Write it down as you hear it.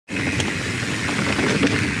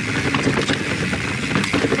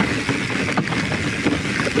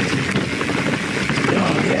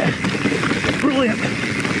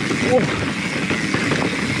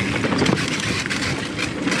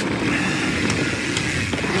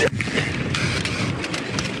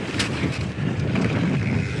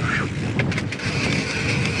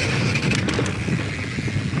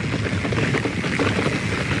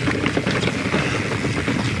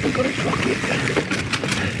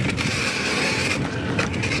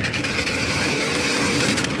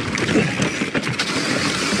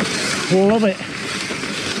Love it.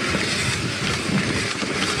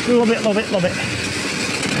 Love it, love it, love it.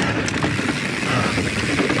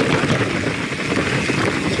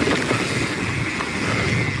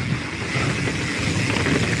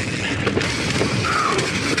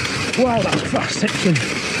 Wow, that's fast section.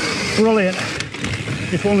 Brilliant.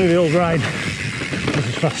 If only the old ride was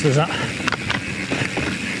as fast as that.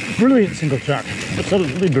 Brilliant single track.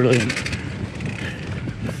 Absolutely brilliant.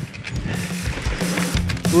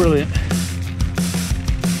 Brilliant.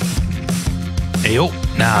 Heyo,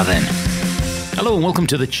 now then. Hello and welcome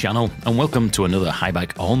to the channel, and welcome to another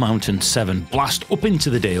Haibike All Mountain 7 blast up into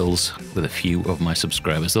the Dales with a few of my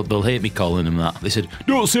subscribers. They'll hate me calling them that. They said,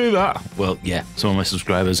 don't say that. Well, yeah, some of my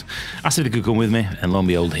subscribers asked if they could come with me, and lo and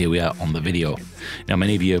behold, here we are on the video. Now,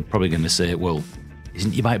 many of you are probably going to say, well,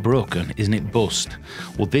 isn't your bike broken? Isn't it bust?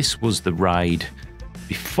 Well, this was the ride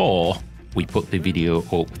before we put the video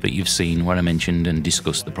up that you've seen where I mentioned and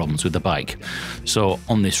discussed the problems with the bike. So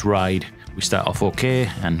on this ride, we start off okay,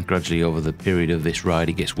 and gradually over the period of this ride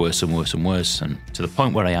it gets worse and worse and worse, and to the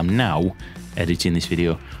point where I am now editing this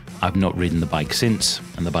video, I've not ridden the bike since,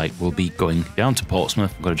 and the bike will be going down to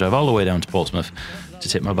Portsmouth. I've got to drive all the way down to Portsmouth to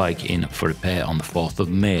take my bike in for repair on the 4th of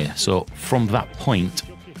May. So from that point,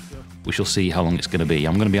 we shall see how long it's going to be.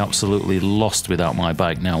 I'm going to be absolutely lost without my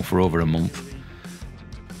bike now for over a month.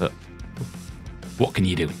 But what can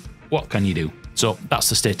you do? What can you do? So that's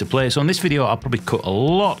the state of play. So in this video, I'll probably cut a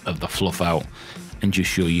lot of the fluff out and just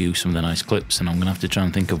show you some of the nice clips. And I'm going to have to try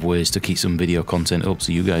and think of ways to keep some video content up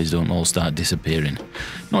so you guys don't all start disappearing.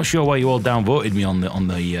 Not sure why you all downvoted me on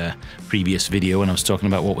the previous video when I was talking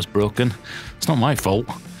about what was broken. It's not my fault.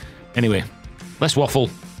 Anyway, less waffle,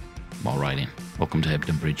 more riding. Welcome to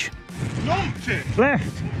Hebden Bridge. Left.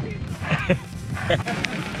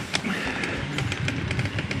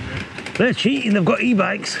 They're cheating, they've got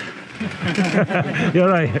e-bikes. You're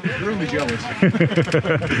right. You're really jealous.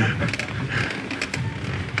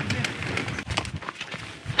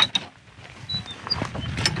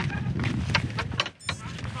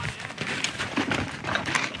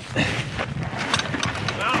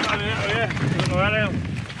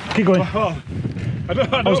 Keep going. Oh,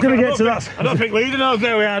 I was going to get to that. I don't think Lee knows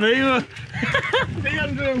where we are either.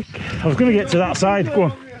 Andrew. I was going to get to that side. Go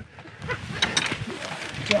on.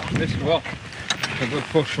 This is what? A good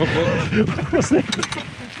push up. What's this?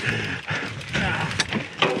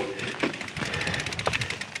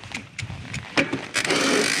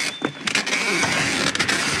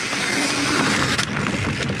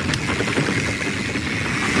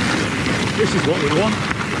 This is what we want.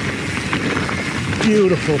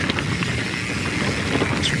 Beautiful.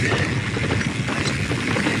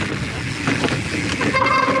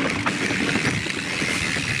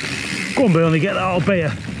 Go on, Bernie, get that old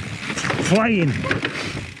bear flying.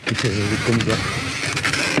 He says as he comes up.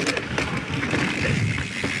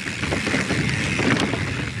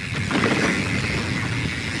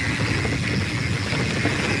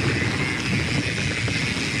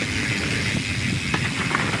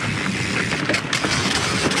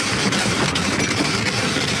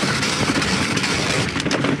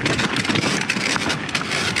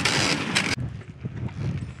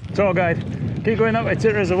 Tour guide, keep going that way to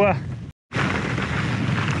the reservoir.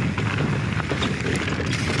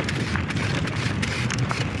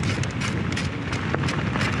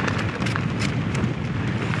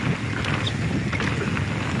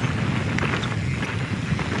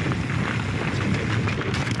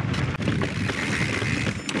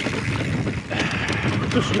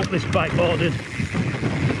 Just want this bike boarded.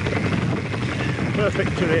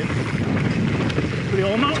 Perfect terrain for the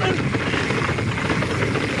All Mountain.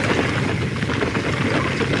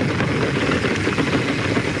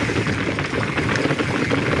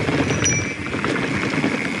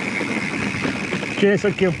 Cheers,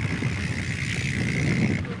 thank you.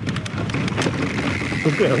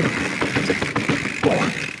 Good girl.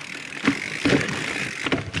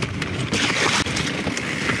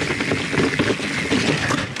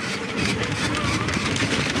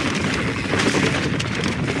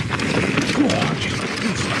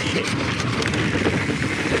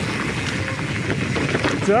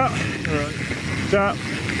 Tap. Alright. Tap.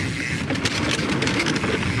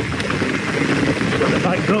 Let the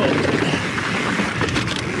bike go.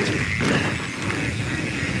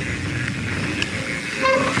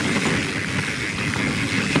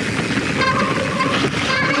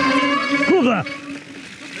 Go there.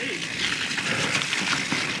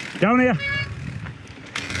 Down here.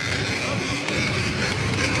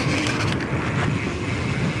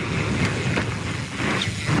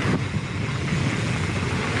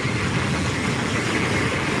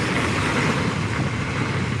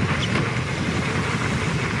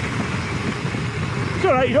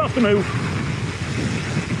 alright, you don't have to move.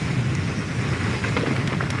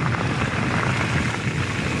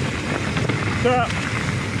 Start.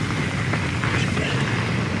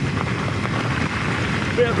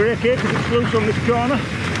 Bit of brake here because it's loose on this corner.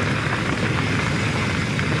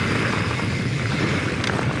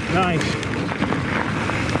 Nice.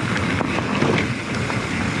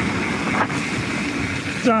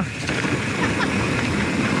 Start.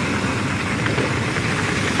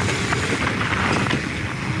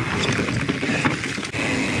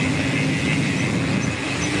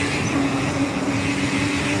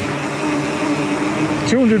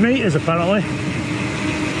 $200 apparently.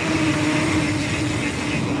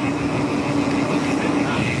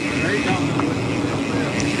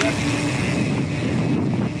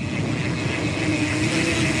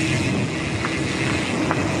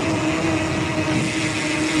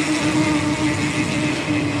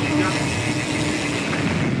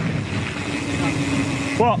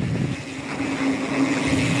 What?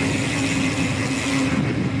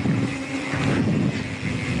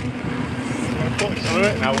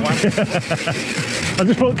 I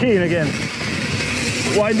just put key in again.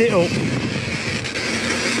 Wind it up.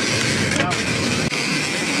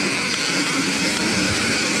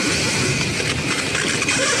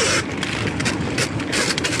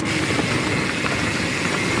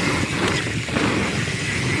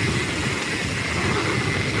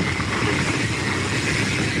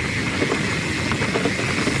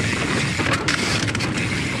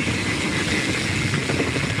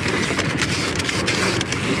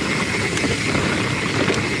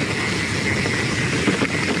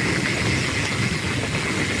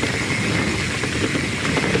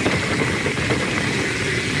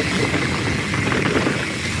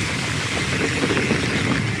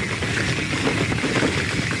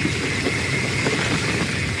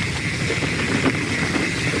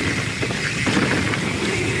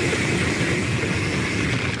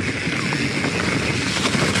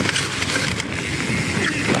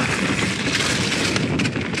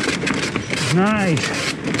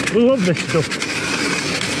 Nice. We love this stuff.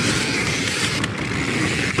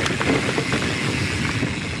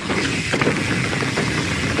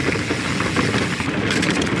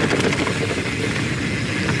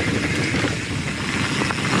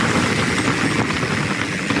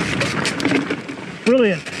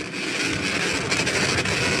 Brilliant.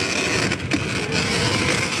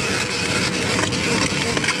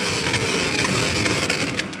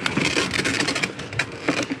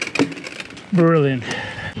 Brilliant.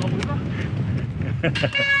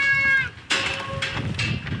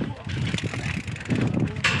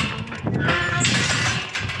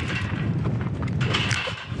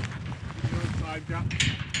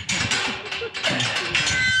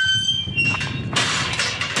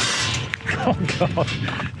 Oh God.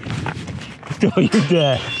 Don't you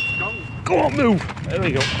dare. Go on, move. There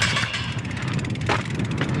we go.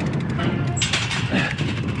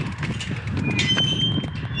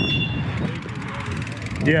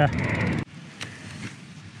 Yeah.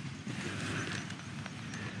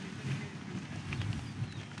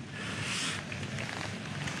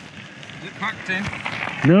 Is it packed in?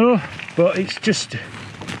 No, but it's just,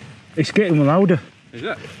 it's getting louder. Is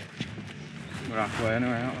it? We're halfway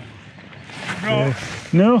anyway, aren't we?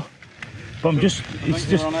 No, but I'm just, it's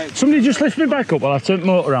just, somebody just lift me back up while I turn the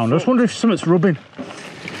motor around. I just wonder if something's rubbing.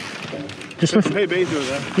 Just lift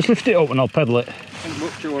it up and I'll pedal it. I think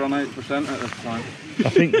Butcher were on 8% at this time. I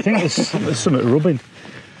think there's something rubbing.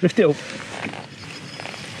 Lift it up.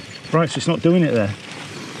 Right, so it's not doing it there.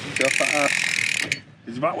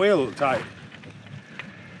 Is the back wheel look tight?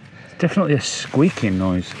 It's definitely a squeaking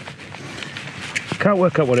noise. Can't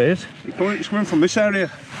work out what it is. It's coming from this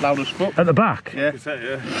area, loud as fuck. At the back? Yeah.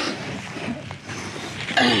 Yeah.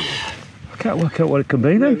 I can't work out what it can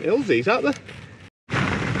be then. Hills these, aren't they?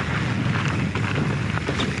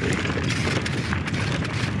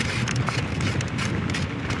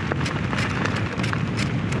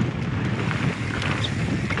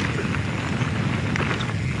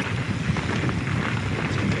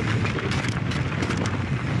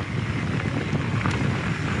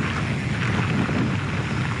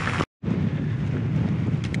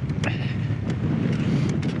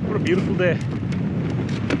 What a beautiful day.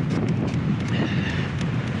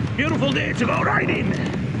 Beautiful day to go riding.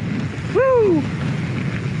 Woo!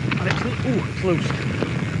 And it's loose.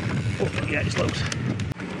 Oh, yeah, it's loose.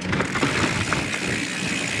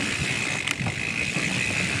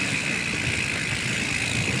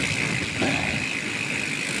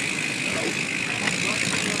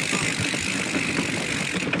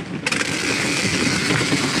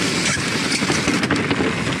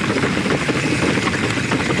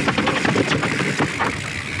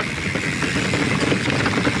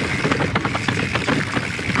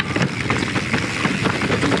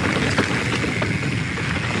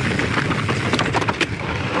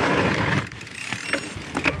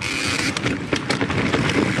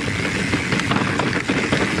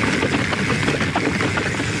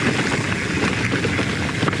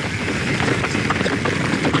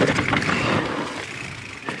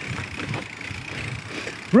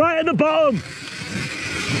 Right at the bottom.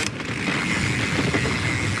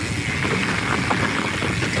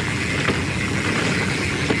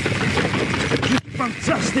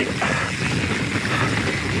 Fantastic.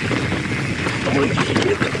 Oh,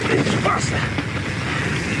 it's faster.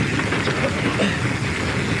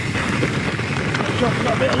 Just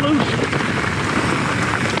got a bit loose.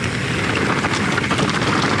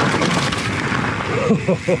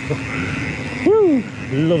 Woo!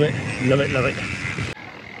 Love it, love it, love it.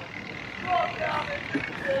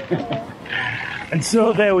 And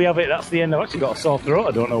so there we have it, that's the end. I've actually got a sore throat,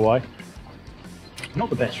 I don't know why. Not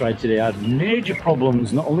the best ride today. I had major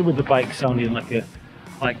problems, not only with the bike sounding like a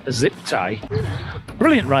zip tie.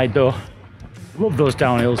 Brilliant ride though. Love those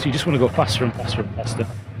downhills, you just want to go faster and faster and faster.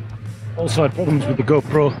 Also had problems with the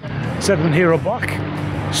GoPro 7 Hero Black.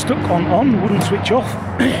 Stuck on, wouldn't switch off.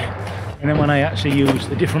 And then when I actually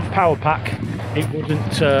used a different power pack, it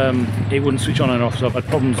wouldn't switch on and off, so I've had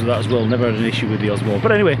problems with that as well. Never had an issue with the Osmo.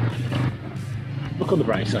 But anyway, look on the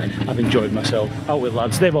bright side, I've enjoyed myself out with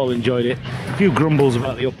lads, they've all enjoyed it. A few grumbles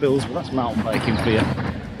about the uphills, but that's mountain biking for you.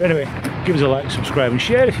 But anyway, give us a like, subscribe and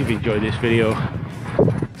share if you've enjoyed this video.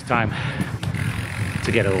 It's time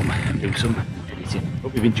to get home and do some editing.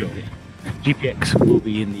 Hope you've enjoyed it. GPX will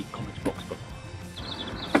be in the comments box below.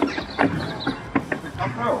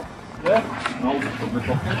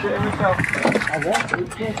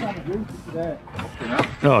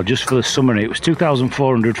 Oh, just for the summary, it was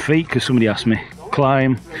 2,400 feet because somebody asked me.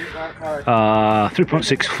 Climb,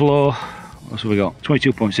 3.6 floor, what's we got?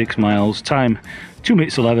 22.6 miles, time 2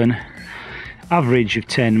 minutes 11, average of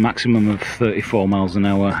 10, maximum of 34 miles an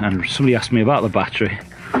hour. And somebody asked me about the battery.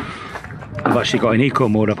 I've actually got in eco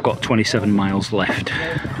mode, I've got 27 miles left.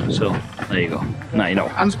 So there you go, now you know.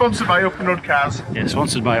 And sponsored by Open Road Cars. Yeah,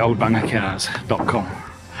 sponsored by oldbangercars.com.